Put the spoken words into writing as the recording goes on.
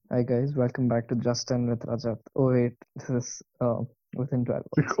Hi guys, welcome back to Justin with Rajat. Oh wait, this is within 12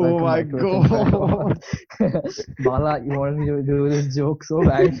 hours. Oh Welcome my back to within 12 hours. god. Bala, you wanted me to do this joke so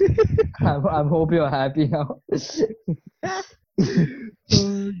bad. I hope you're happy now.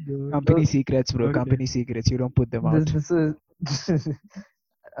 Oh no. Company So secrets, bro. Okay. Company secrets. You don't put them this out. this is.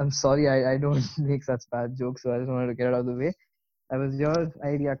 I'm sorry, I don't make such bad jokes, so I just wanted to get it out of the way. That was your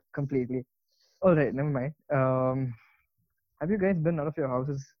idea completely. All right, never mind. Have you guys been out of your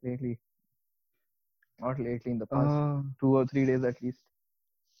houses lately? Not lately, in the past Uh, 2 or 3 days at least.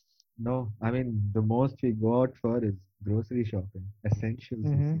 no, I mean the most we go out for is grocery shopping,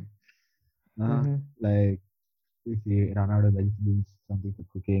 essentials. You Mm-hmm. see, uh, Mm-hmm. like if we run out of vegetables, something for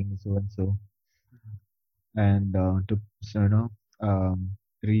cooking, so and so, and to so, um,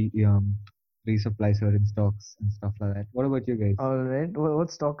 re resupply certain stocks and stuff like that. What about you guys? All right.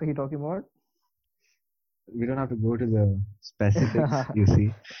 What stock are you talking about? We don't have to go to the specifics, you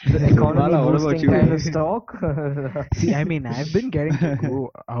see. The So economy Bala, what about boosting you kind guys? of stock? See, I mean, I've been getting to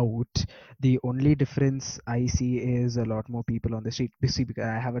go out. The only difference I see is a lot more people on the street. See, because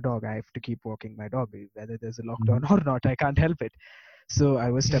I have a dog, I have to keep walking my dog, whether there's a Hmm. lockdown or not. I can't help it. So I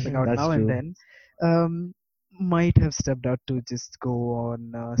was stepping Mm-hmm. out That's now and true. then. Um, might have stepped out to just go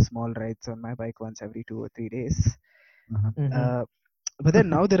on small rides on my bike once every 2 or 3 days. Uh-huh. Mm-hmm. Uh, but then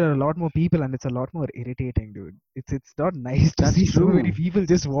now there are a lot more people and it's a lot more irritating, dude. It's not nice to That's see so many true. people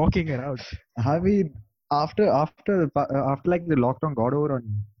just walking around. I mean, after like the lockdown got over on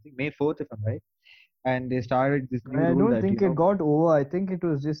I think May 4th, if I'm right, and they started this new I rule don't that think it got over. I think it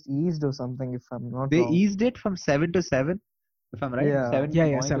was just eased or something, if I'm not they wrong. eased it from 7 to 7, if I'm right, Yeah. 7 in Yeah, the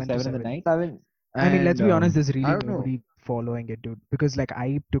yeah, morning to seven to 7 in the seven. night, Seven. I mean, let's and be honest, there's I really don't know. nobody following it, dude. Because like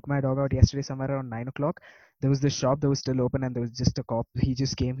I took my dog out yesterday somewhere around 9 o'clock. There was this shop that was still open and there was just a cop. He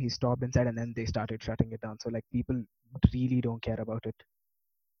just came, he stopped inside and then they started shutting it down. So like people really don't care about it.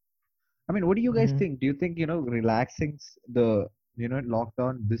 I mean, what do you guys Mm-hmm. think? Do you think relaxing the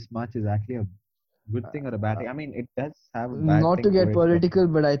lockdown this much is actually a good thing or a bad thing? I mean, it does have a bad Not to thing to get it, but political,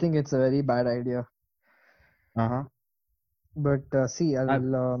 but I think it's a very bad idea. uh-huh. But see, I,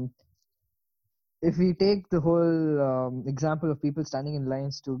 if we take the whole example of people standing in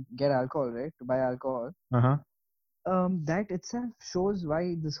lines to get alcohol, right, to buy alcohol, uh-huh. that itself shows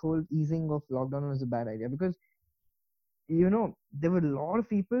why this whole easing of lockdown was a bad idea, because there were a lot of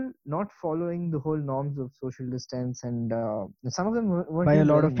people not following the whole norms of social distance, and some of them weren't By a even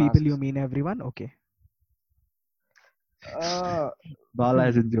lot of wearing people, you masks. mean everyone? Okay. uh, Bala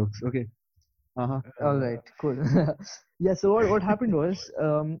as in jokes. Okay. Uh-huh. all right, cool. Yeah, so what happened was,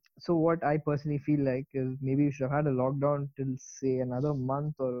 so what I personally feel like is maybe we should have had a lockdown till say another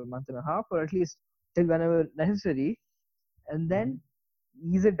month or a month and a half, or at least till whenever necessary, and Hmm. then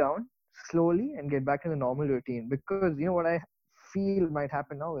ease it down slowly and get back to the normal routine. Because what I feel might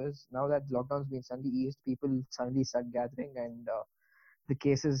happen now is, now that lockdown's been suddenly eased, people suddenly start gathering, and the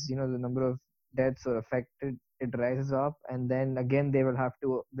cases, the number of deaths or affected, it rises up, and then again they'll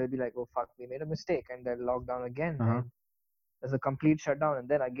be like, oh fuck, we made a mistake, and they'll lock down again, Uh-huh. and there's a complete shutdown, and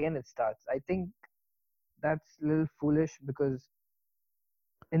then again it starts. I think that's a little foolish, because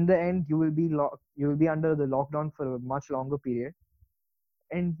in the end you will be under the lockdown for a much longer period.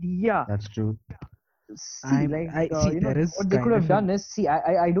 And yeah, That's true. see, like I see there is what they could kind have of a done is, see,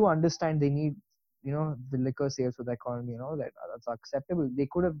 I do understand they need the liquor sales for the economy, that's acceptable. They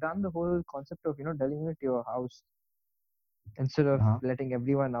could have done the whole concept of delivering it to your house instead of Uh-huh. letting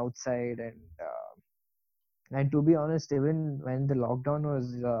everyone outside. And to be honest, even when the lockdown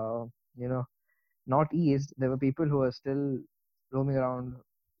was you know not eased, there were people who were still roaming around,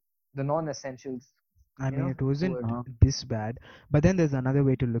 the non-essentials, I mean, it who wasn't were. Uh-huh. this bad, but then there's another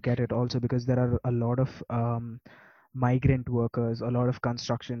way to look at it also because there are a lot of migrant workers, a lot of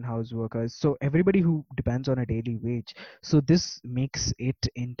construction house workers, so everybody who depends on a daily wage. So this makes it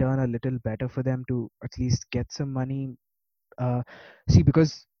in turn a little better for them to at least get some money. Uh, see,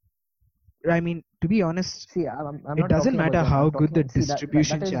 because I mean, to be honest, See, I'm it not doesn't talking about matter them. I'm how good the talking. See, that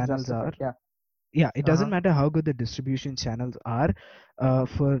distribution is channels are. justified. Yeah. Yeah, it Uh doesn't huh. matter how good the distribution channels are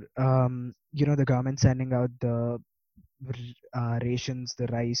for the government sending out the rations, the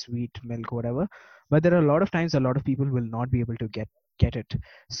rice, wheat, milk, whatever. But there are a lot of times a lot of people will not be able to get it.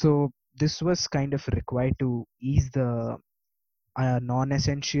 So this was kind of required to ease the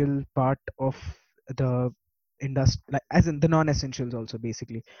non-essential part of the industry, like, as in the non-essentials also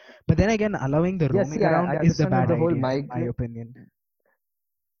basically. But then again, allowing the Yeah. See, roaming I around is the understand with bad the whole idea, in my migrant. opinion.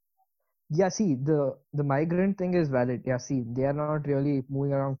 Yeah. See, the migrant thing is valid. Yeah. See, they are not really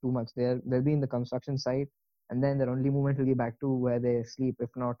moving around too much. They'll be in the construction site, and then their only movement will be back to where they sleep, if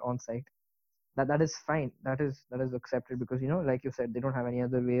not on site. that is fine. That is accepted because like you said, they don't have any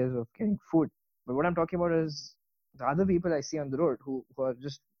other ways of getting food. But what I'm talking about is the other people I see on the road who are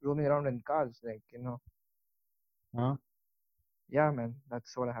just roaming around in cars, like Huh? yeah, man,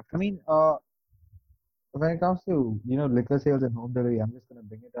 that's what I have I to say. mean, when it comes to liquor sales and home delivery, I'm just gonna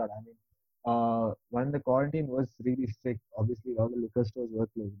bring it out. I mean, when the quarantine was really strict, obviously all the liquor stores were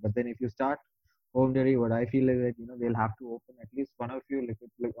closed. But then if you start home delivery, what I feel is that they'll have to open at least one or two liquor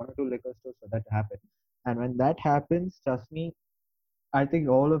stores for that to happen. And when that happens, trust me, I think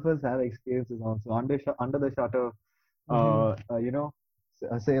all of us have experiences also under the shutter, Hmm.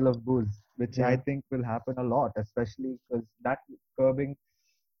 a sale of booze, which I Yeah. think will happen a lot, especially because that curbing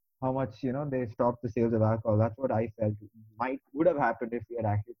how much they stopped the sales of alcohol. That's what I felt would have happened if we had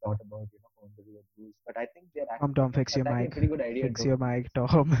actually thought about home delivery of booze. But I think Tom, fix your that's actually a mic. pretty good idea Fix too. your mic,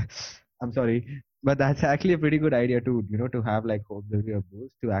 Tom. I'm sorry, but that's actually a pretty good idea too. To have like home delivery of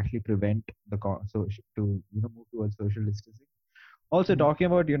booze to actually prevent to move towards social distancing. Also Hmm. talking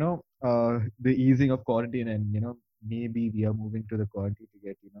about the easing of quarantine and maybe we are moving to the quarantine to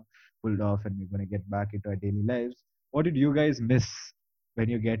get pulled off and we're going to get back into our daily lives. What did you guys miss when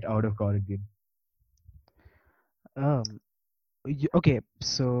you get out of quarantine? um, okay,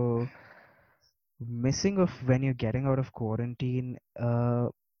 so missing of when you're getting out of quarantine,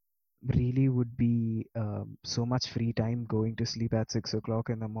 really would be so much free time going to sleep at 6 o'clock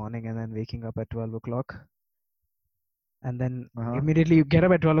in the morning and then waking up at 12 o'clock, and then Uh-huh. immediately you get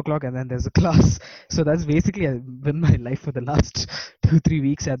up at 12 o'clock and then there's a class. So that's basically been my life for the last 2-3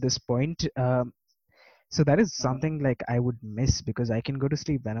 weeks at this point. So that is Uh-huh. something like I would miss because I can go to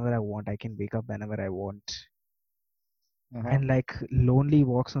sleep whenever I want, I can wake up whenever I want. Uh-huh. And like lonely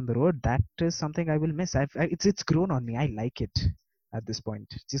walks on the road, that is something I will miss. It's grown on me. I like it at this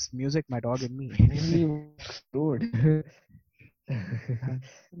point. Just music, my dog, and me. Lonely walks on the road.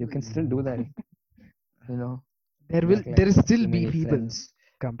 You can still do that, you know make There like is still too be many people. friends.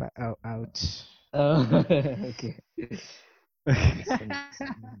 Ouch. Okay. Nice, nice.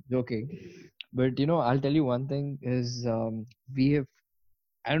 Joking. But I'll tell you one thing is we have,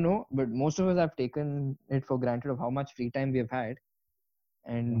 I don't know, but most of us have taken it for granted of how much free time we have had.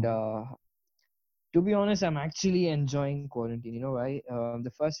 And Uh-huh. to be honest, I'm actually enjoying quarantine. You know why?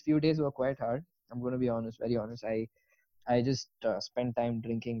 The first few days were quite hard. I'm going to be honest, very honest. I just spent time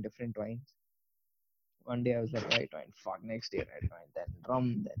drinking different wines. One day I was like white wine, fuck, next day red wine, then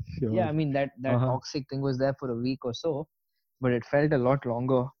rum, then yeah, Sure. I mean that Uh-huh. toxic thing was there for a week or so, but it felt a lot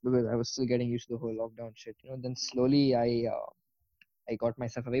longer because I was still getting used to the whole lockdown shit. Then slowly I got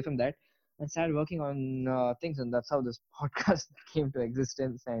myself away from that and started working on things, and that's how this podcast came to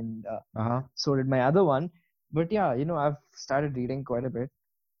existence, and Uh-huh. so did my other one. But yeah, I've started reading quite a bit,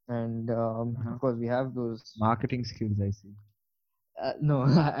 and Uh-huh. of course we have those. Marketing skills, I see. No,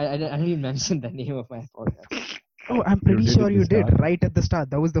 I didn't even mention the name of my podcast. Oh, I'm You pretty did sure at the you did start. right at the start.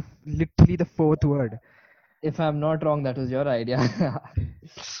 That was literally the fourth word. If I'm not wrong, that was your idea.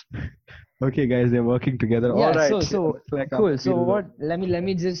 Okay, guys, they're working together. All Yeah, right. so Looks like I'm cool. gonna be So what, alone. let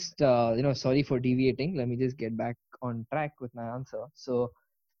me just sorry for deviating, let me just get back on track with my answer. So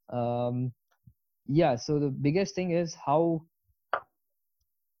um yeah, so the biggest thing is how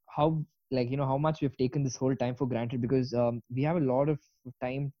how much we've taken this whole time for granted, because we have a lot of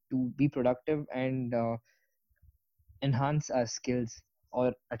time to be productive and enhance our skills,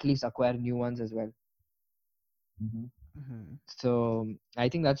 or at least acquire new ones as well. Mm-hmm. Mhm. So I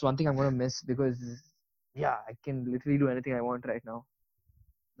think that's one thing I'm gonna miss, because yeah, I can literally do anything I want right now.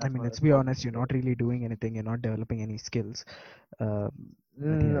 I That's mean, one of let's the be honest, positive you're not things. really doing anything, you're not developing any skills. Um,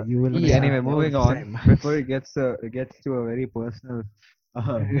 but yeah, Mm, you will miss yeah, out Anyway, all moving the on. time. Before it gets to a very personal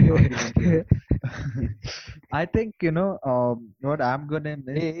argument here, I think what I'm gonna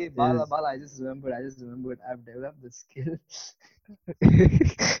miss hey, Bala, is Bala, I just remembered, I've developed this skill.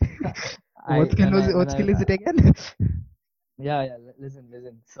 What skill was it? When What I skill is it again? yeah, yeah,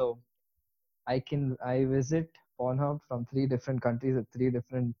 listen. So I visit PornHub from three different countries at three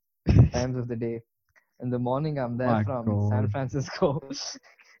different times of the day. In the morning, I'm there my from San God. Francisco.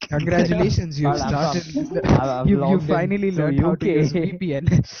 Second Congratulations, you've part, I'm from, started. I've You logged finally into learned how to use UK. VPN.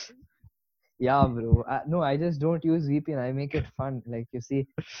 Yeah, bro. No, I just don't use VPN. I make it fun. Like you see,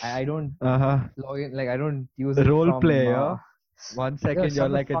 I don't Uh-huh. log in. Like I don't use it Role from. play, huh? One No, second you're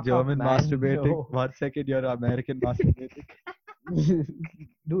shut the like a fuck up, German man. masturbating. No, One second you're American masturbating.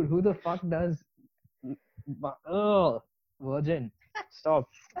 dude, who the fuck does? Oh, virgin. Stop.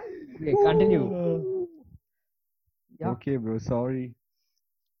 Okay, continue. Yeah, Okay, bro. Sorry.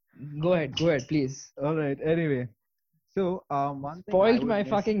 go ahead, please. All right. Anyway, so one thing I Spoiled would my miss.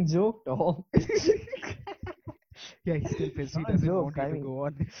 fucking joke, Tom. Yeah, he's still It's pissed. He not a doesn't joke. want you I to mean, go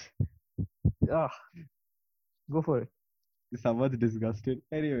on. Ah, go for it. Someone's disgusted.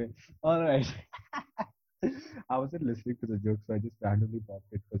 Anyway, all right. I wasn't listening to the joke, so I just randomly popped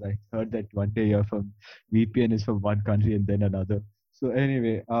it because I heard that one day you're from VPN is from one country and then another. So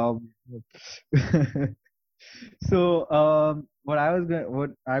anyway, what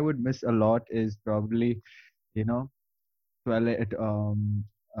I would miss a lot is probably, you know,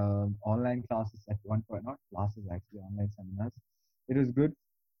 online classes at one point, not classes actually, online seminars. It was good.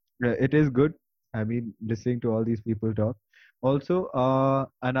 It is good. I mean, listening to all these people talk. Also,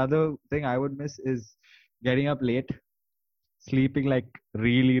 another thing I would miss is getting up late, sleeping like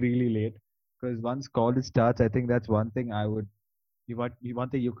really, really late. Because once college starts, I think that's one thing I would one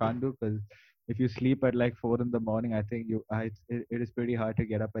thing you can't do because if you sleep at like 4 in the morning, I think it is pretty hard to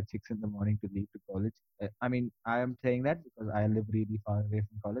get up at 6 in the morning to leave to college. I mean, I am saying that because I live really far away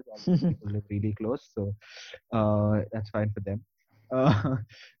from college. All these people live really close, so that's fine for them. Uh,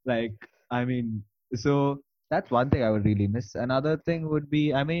 like I mean, so that's one thing I would really miss. Another thing would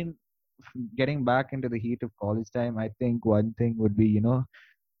be, I mean, getting back into the heat of college time. I think one thing would be,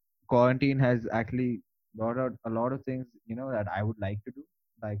 quarantine has actually brought out a lot of things, that I would like to do.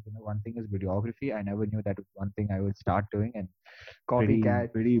 Like, one thing is videography. I never knew that was one thing I would start doing, and pretty,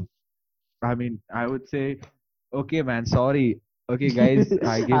 Copycat. pretty. I mean, I would say, okay, man, sorry. Okay, guys,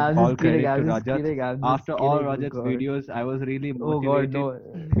 I give I'm all just kidding. credit to I'm just Rajat. kidding. I'm just After all kidding. Oh Rajat's God. videos, I was really Oh God, motivated no.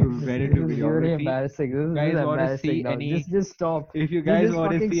 to get This into is really videography. embarrassing. You This is guys want to embarrassing see now. any? Just stop. If you Just guys just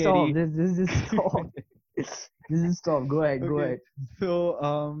want to fucking see stop. any, Just stop. Just stop. Go ahead. Go okay, ahead.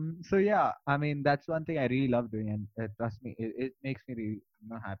 so yeah, I mean that's one thing I really love doing, and trust me, it makes me really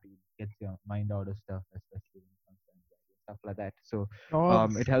happy. It gets your mind out of stuff, especially when it comes to anxiety and stuff like that. So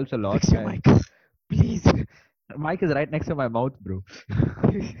it Dogs, helps a lot. fix your And mic, please. mic is right next to my mouth, bro.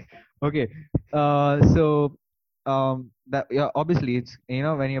 Okay, so that yeah, obviously it's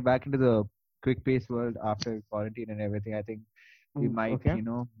when you're back into the quick pace world after quarantine and everything, I think we Oof, might okay.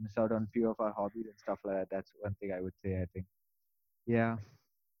 miss out on few of our hobbies and stuff like that. That's one thing I would say. I think. Yeah.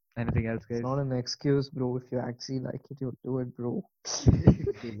 Anything else, It's guys? not an excuse, bro. If you actually like it, you'll do it, bro.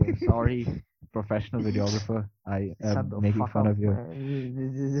 Okay, bro. Sorry, professional videographer. I Shut am the making fuck fun up, of you.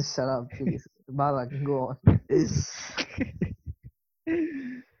 man. Just shut up, please. Balak, go on.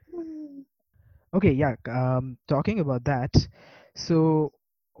 Okay, yeah. Talking about that, so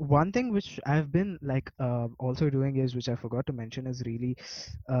one thing which I've been like also doing is, which I forgot to mention, is really,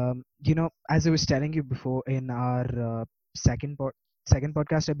 as I was telling you before in our second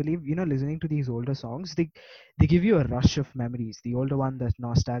podcast, I believe, listening to these older songs, they give you a rush of memories. The older one, that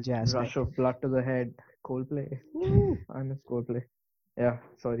nostalgia Rush aspect. of blood to the head. Coldplay. Woo! I miss Coldplay. Yeah,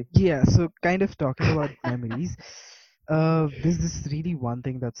 sorry. Yeah, so kind of talking about memories. There's this really one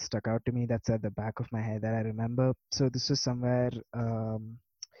thing that stuck out to me that's at the back of my head that I remember. So this was somewhere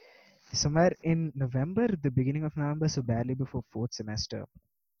in November, the beginning of November, so barely before fourth semester.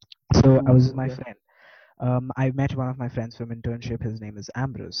 So I was with Ooh, my okay. friend. I met one of my friends from internship. His name is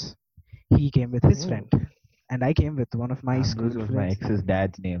Ambrose. He came with his friend, Ooh. and I came with one of my Ambrose school was my friends. ex's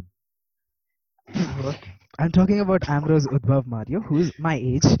dad's name. What? I'm talking about Ambrose Udbhav Mario, who's my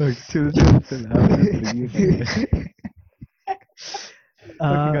age. Like, chill. I'm just bringing.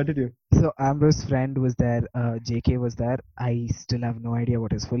 Okay, uh, continue. so Ambrose' friend was there. JK was there. I still have no idea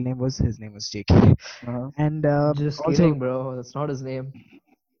what his full name was. His name was JK. Uh-huh. And Just also, kidding, bro. That's not his name.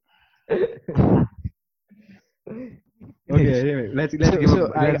 Okay. Anyway, let's so give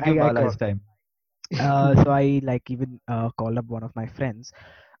so I let's give I, I Bala call his time. so I like even called up one of my friends.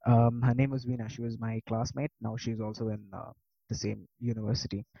 Her name was Veena. She was my classmate. Now she's also in the same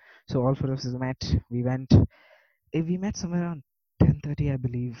university. So all four of us met. We went. We met somewhere around 10:30, I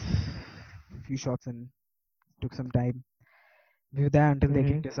believe. Few shots and took some time. We were there until they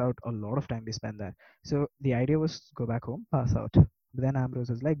Mm-hmm. kicked us out. A lot of time we spent there. So the idea was to go back home, pass out. But then Ambrose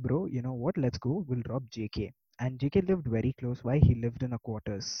was like, "Bro, you know what? Let's go. We'll drop JK." And JK lived very close. Why? He lived in a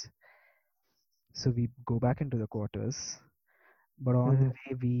quarters. So we go back into the quarters. But on the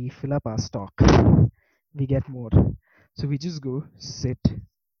Mm-hmm. way, we fill up our stock. We get more. So we just go, sit,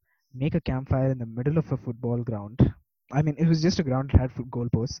 make a campfire in the middle of a football ground. I mean, it was just a ground that had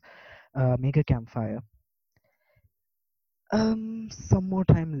goalposts. Make a campfire. Some more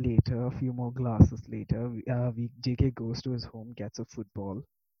time later, a few more glasses later, JK goes to his home, gets a football,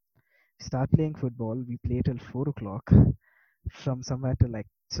 start playing football. We play till 4 o'clock, from somewhere to like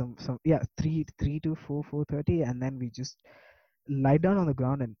some yeah 3 to 4:30, and then we just lie down on the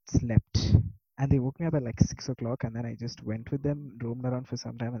ground and slept. And they woke me up at like 6 o'clock, and then I just went with them, roamed around for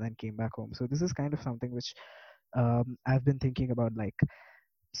some time, and then came back home. So this is kind of something which I've been thinking about, like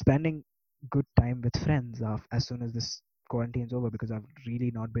spending good time with friends as soon as this quarantine's over because I've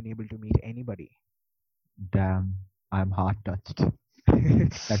really not been able to meet anybody. Damn, I'm heart touched.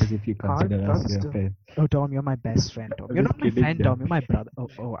 That is if you Hard consider us touched. your friends. Oh, Tom, you're my best friend, Tom. I'm You're just not my kidding, friend, damn. Tom. You're my brother. Oh,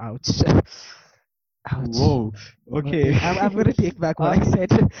 oh, ouch. Ouch. Whoa. Okay. I'm going to take back what I um. said.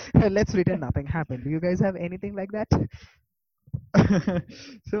 Let's pretend nothing happened. Do you guys have anything like that?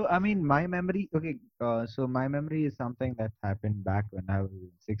 So I mean, my memory. Okay. So my memory is something that happened back when I was in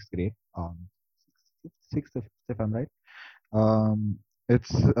sixth grade. Sixth if I'm right. Um.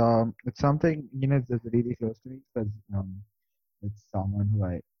 It's something that's really close to me because it's someone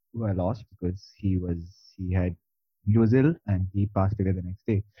who I lost because he was ill and he passed away the next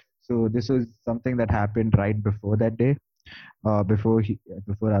day. So this was something that happened right before that day, before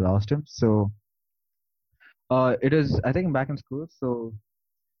I lost him. So it is I think back in school. So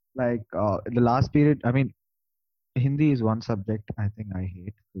like the last period. I mean, Hindi is one subject I think I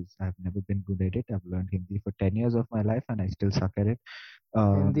hate because I've never been good at it. I've learned Hindi for 10 years of my life and I still suck at it.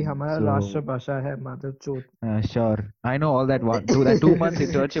 Hindi हमारा So राष्ट्र भाषा है मादर चोत. sure, I know all that one. That 2 months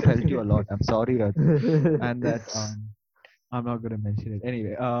internship helped you a lot. I'm sorry, Raju, and that I'm not gonna mention it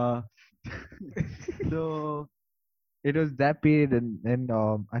anyway. So it was that period, and then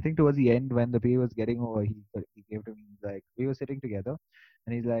I think towards the end when the period was getting over, he came to me. He's like, we were sitting together,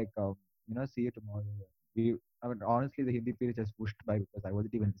 and he's like, see you tomorrow. I mean, honestly, the Hindi period just pushed by because I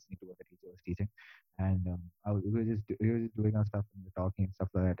wasn't even listening to what the teacher was teaching, and we were just doing our stuff and we were talking and stuff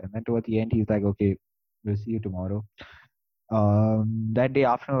like that. And then towards the end, he's like, okay, we'll see you tomorrow. That day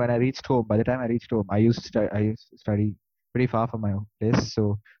afternoon when I reached home, by the time I reached home, I used to study pretty far from my place.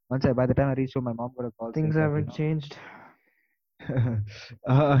 So by the time I reached home, my mom got a call saying Things that, haven't changed.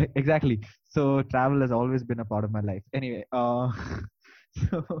 exactly. So travel has always been a part of my life. Anyway, so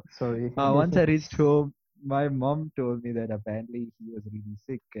Sorry. once I reached home, my mom told me that apparently he was really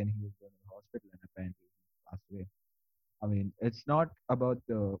sick and he was going to the hospital and apparently he passed away. I mean, it's not about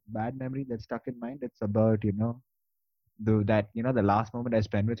the bad memory that's stuck in mind. It's about the last moment I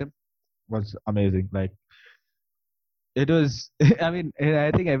spent with him was amazing. Like it was. I mean,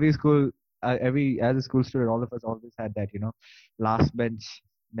 I think every as a school student, all of us always had that last bench,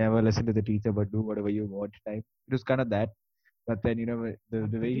 never listen to the teacher, but do whatever you want type. It was kind of that. But then I'm the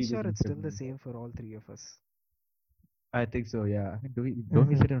way pretty he just sure it's looked at still me, the was like, same for all three of us. I think so. Yeah. I mean, don't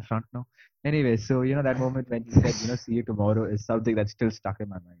we Mhm. sit in front now? Anyway, so that moment when he said see you tomorrow is something that's still stuck in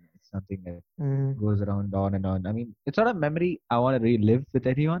my mind. It's something that Mhm. goes around on and on. I mean, it's not a memory I want to relive with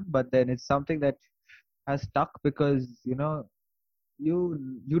anyone, but then it's something that has stuck because you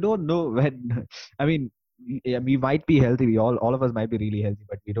you don't know when. I mean, we might be healthy. All of us might be really healthy,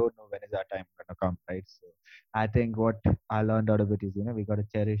 but we don't know when is our time gonna come, right? So I think what I learned out of it is we got to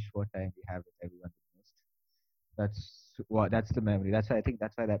cherish what time we have with everyone the most. That's the memory. I think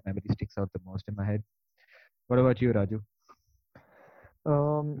that's why that memory sticks out the most in my head. What about you, Raju? I I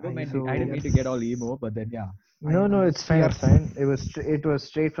didn't So mean to get all guess emo, but then yeah. no, no, it's we fine. are. It's fine. It was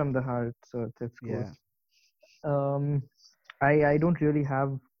straight from the heart, so it's cool. Yeah. Um, I don't really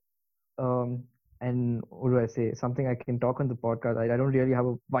have and what do I say? Something I can talk on the podcast. I don't really have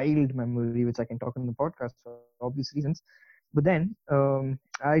a wild memory which I can talk on the podcast for obvious reasons. But then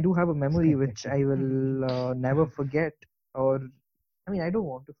I do have a memory which I will never forget, or I mean I don't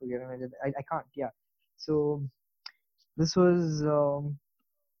want to forget, and I can't. Yeah. So this was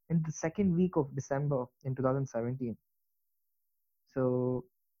in the second week of December in 2017. So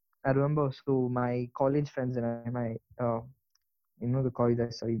I remember. So my college friends and my the college I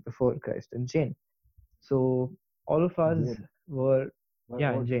studied before Christ in Jane. So all of us Jane. were, What,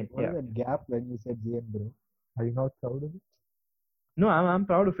 yeah, what in Jane, what is yeah. that gap when you said Jane, bro? Are you not proud of No, I'm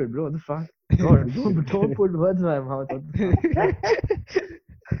proud of it, bro. What the fuck? God, don't put words in my mouth. What the fuck?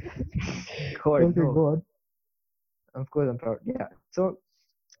 it? God, Okay, no. go on. Of course I'm proud. Yeah. So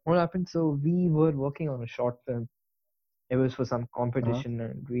what happened? So we were working on a short film. It was for some Uh-huh. competition,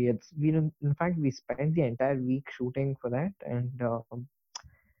 and in fact we spent the entire week shooting for that, and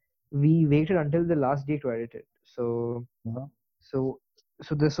we waited until the last day to edit it. Uh-huh. So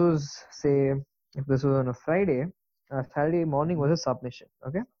so this was, say, if this was on a Friday, Saturday morning Mm-hmm. was a submission.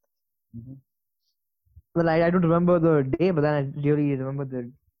 Okay. Mm-hmm. Well, I don't remember the day, but then I really remember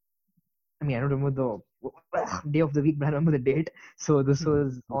the. I mean, I don't remember the day of the week, but I remember the date. So this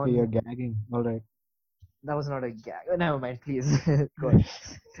was Okay, you're on. gagging. All right. That was not a gag. Oh, never mind, please. God.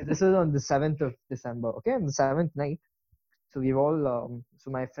 So this was on the 7th of December. Okay, on the 7th night. So we've all.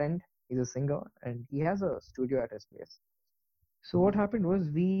 So my friend, he's a singer, and he has a studio at his place. So Uh-huh. what happened was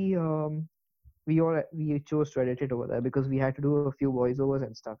we chose to edit it over there because we had to do a few voiceovers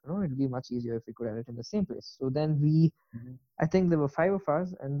and stuff. It'd be much easier if we could edit in the same place. So then Mm-hmm. I think there were five of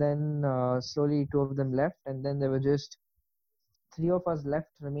us, and then slowly two of them left, and then there were just three of us left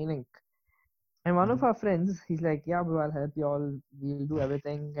remaining. And one of Uh-huh. our friends, he's like, "Yeah, bro, I'll help you all. We'll do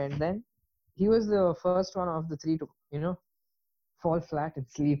everything." And then he was the first one of the three to, fall flat and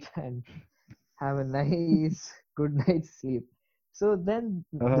sleep and have a nice, good night's sleep. So then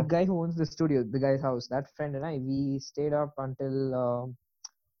the Uh-huh. guy who owns the studio, the guy's house, that friend and I, we stayed up until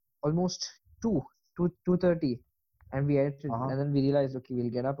almost 2, 2:30, and we edited, Uh-huh. and then we realized, okay,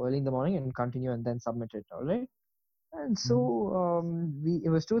 we'll get up early in the morning and continue and then submit it. All right. And so Mm-hmm. we it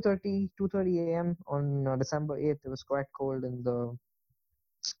was 2:30 a.m. on December 8th. It was quite cold in the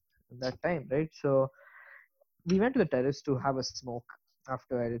that time, right? So we went to the terrace to have a smoke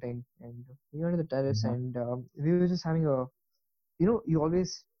after editing, and we went to the terrace, Uh-huh. and we were just having a, you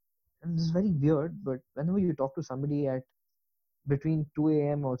always, and this is very weird, but whenever you talk to somebody at between 2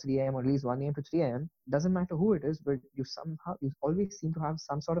 a.m. or 3 a.m. or at least 1 a.m. to 3 a.m., doesn't matter who it is, but you always seem to have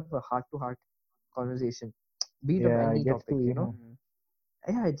some sort of a heart to heart conversation, be it of Yeah, any it gets topic, too emo. Mm.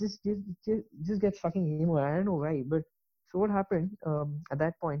 Yeah, it just gets fucking emo. I don't know why, but so what happened? At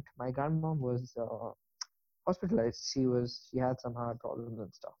that point, my grandmom was hospitalized. She had some heart problems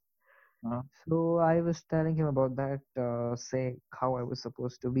and stuff. Uh-huh. So I was telling him about that, saying how I was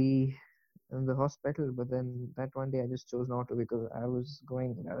supposed to be in the hospital, but then that one day I just chose not to because I was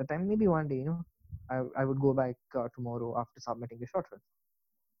going at the time. Maybe one day, I would go back tomorrow after submitting the short film.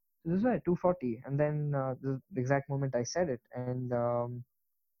 So this was at 2:40, and then the exact moment I said it, and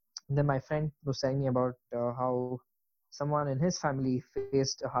then my friend was telling me about how someone in his family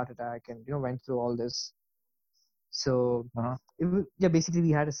faced a heart attack and went through all this. So Uh-huh. yeah, basically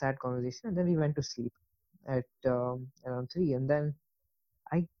we had a sad conversation, and then we went to sleep at around 3, and then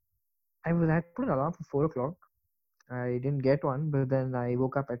I I put an alarm for 4 o'clock. I didn't get one, but then I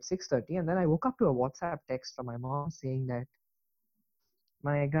woke up at 6:30, and then I woke up to a WhatsApp text from my mom saying that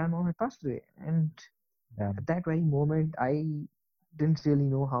my grandmom had passed away. And at Damn. that very moment, I didn't really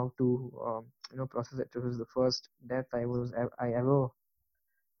know how to process it. It was the first death I ever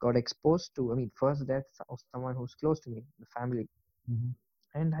got exposed to. I mean, first death of someone who's close to me, the family. Mm-hmm.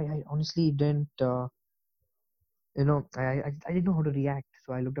 And I honestly didn't, I didn't know how to react.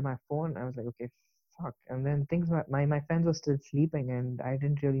 So I looked at my phone. I was like, okay, fuck. And then things, my friends were still sleeping, and I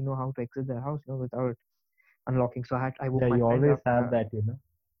didn't really know how to exit the house, without unlocking. So I woke Yeah, my you friend always up. have that, you know.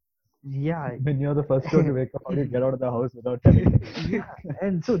 Yeah, When you're the first one to wake up, how do you get out of the house without telling me? yeah.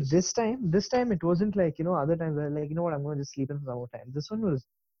 And so this time it wasn't like, other times I like, what, I'm gonna just sleep in for some more time. This one was,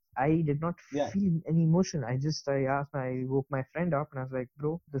 I did not Yeah. feel any emotion. I woke my friend up and I was like,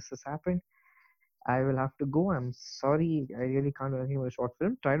 bro, this has happened. I will have to go. I'm sorry. I really can't do anything with a short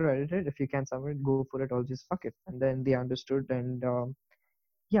film. Try to edit it. If you can submit, go for it, or just fuck it. And then they understood. And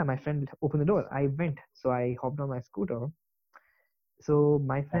yeah, my friend opened the door. I went. So I hopped on my scooter. So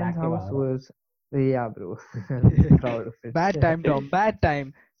my An friend's active house hour. was, yeah, bro. Proud of Bad time, it. Tom. Bad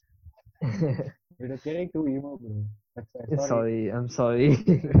time. It is getting too emo, bro. That's why. Sorry. Sorry, I'm sorry.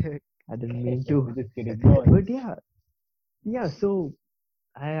 I didn't mean We're to. just kidding. Go on. But yeah, yeah. So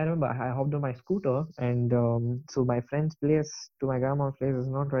I remember I hopped on my scooter, and so my friend's place to my grandma's place is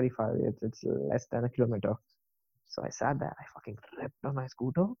not very far away. It's less than a kilometer. So I sat there. I fucking ripped on my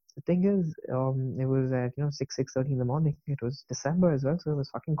scooter. The thing is, it was at 6:30 in the morning. It was December as well, so it was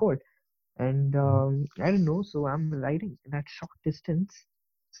fucking cold. And Uh-huh. I didn't know, so I'm riding in that short distance.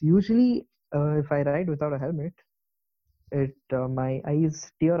 So usually, if I ride without a helmet, it my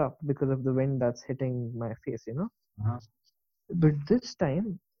eyes tear up because of the wind that's hitting my face. Uh-huh. But this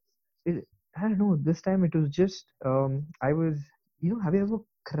time, I don't know. This time it was just I was. Have you ever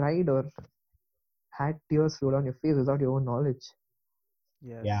cried or had tears flow down your face without your own knowledge?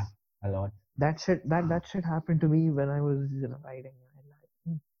 Yeah, Yes. a lot. That shit happened to me when I was riding.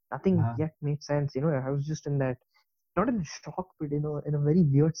 And nothing Uh-huh. yet made sense. I was just in that, not in shock, but in a very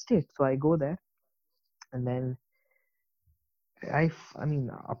weird state. So I go there, and then I mean,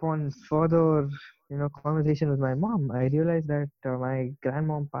 upon further, conversation with my mom, I realized that my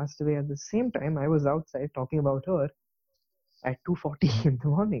grandmom passed away at the same time I was outside talking about her at 2:40 Uh-huh. in the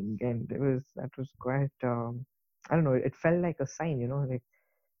morning, and that was quite. I don't know. It felt like a sign, like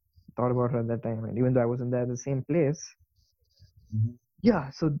thought about her at that time, and even though I wasn't there at the same place, Mm-hmm. yeah.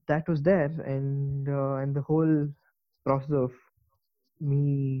 So that was there, and the whole process of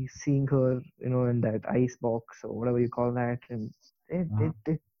me seeing her, in that ice box or whatever you call that, and Uh-huh.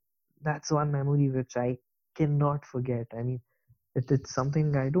 that's one memory which I cannot forget. I mean, it's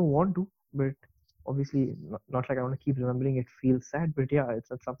something I don't want to, but obviously not like I want to keep remembering it feels sad, but yeah, it's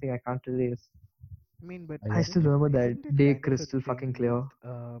something I can't erase. I mean, but I I get still it. remember that isn't it day kind of a crystal fucking thing with clear.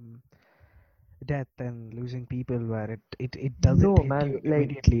 death and losing people where it doesn't No, hit man, you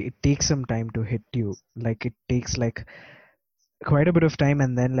like, immediately. It takes some time to hit you. Like it takes like quite a bit of time,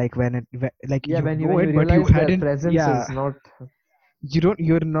 and then like like Yeah, you when you know it, but you realize their hadn't. presence Yeah, is not.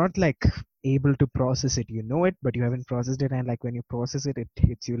 you're not like able to process it. You know it, but you haven't processed it, and like when you process it, it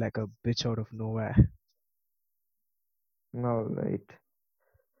hits you like a bitch out of nowhere. All right.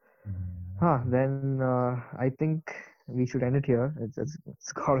 Yeah, that's Huh, true. then I think we should end it here.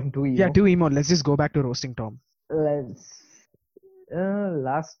 It's gotten too Yeah, emo. do emo. Let's just go back to roasting Tom. Let's.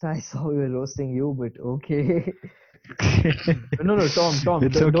 Last I saw we were roasting you, but okay. No, no, Tom,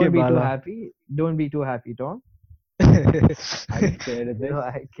 It's okay, don't be too Bala. happy. Don't be too happy, Tom. Are you scared of this?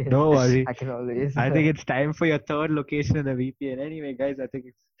 I can, Don't worry. I can always. I think it's time for your third location in the VPN. Anyway, guys, I think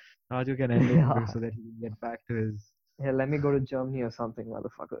it's Raju can end it Yeah, so that he can get back to his yeah. Let me go to Germany or something,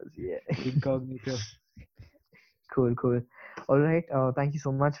 motherfuckers. Yeah. incognito. Cool, cool. All right. Thank you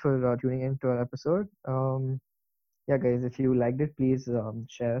so much for tuning in to our episode. Yeah, guys, if you liked it, please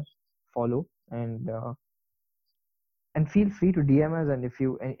share, follow, and feel free to DM us. And if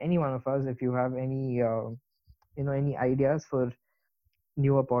you, any one of us, if you have any, any ideas for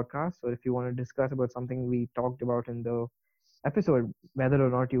newer podcasts, or if you want to discuss about something we talked about in the episode, whether or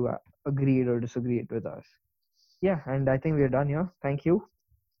not you agreed or disagreed with us. Yeah, and I think we're done here. Thank you.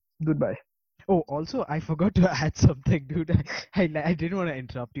 Goodbye. Oh, also, I forgot to add something, dude. I didn't want to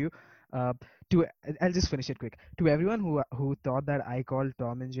interrupt you. Uh, to I'll just finish it quick. To everyone who thought that I called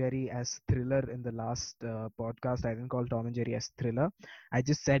Tom and Jerry as thriller in the last podcast, I didn't call Tom and Jerry as thriller. I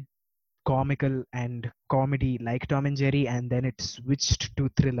just said comical and comedy like Tom and Jerry, and then it switched to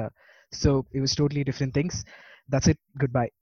thriller. So it was totally different things. That's it. Goodbye.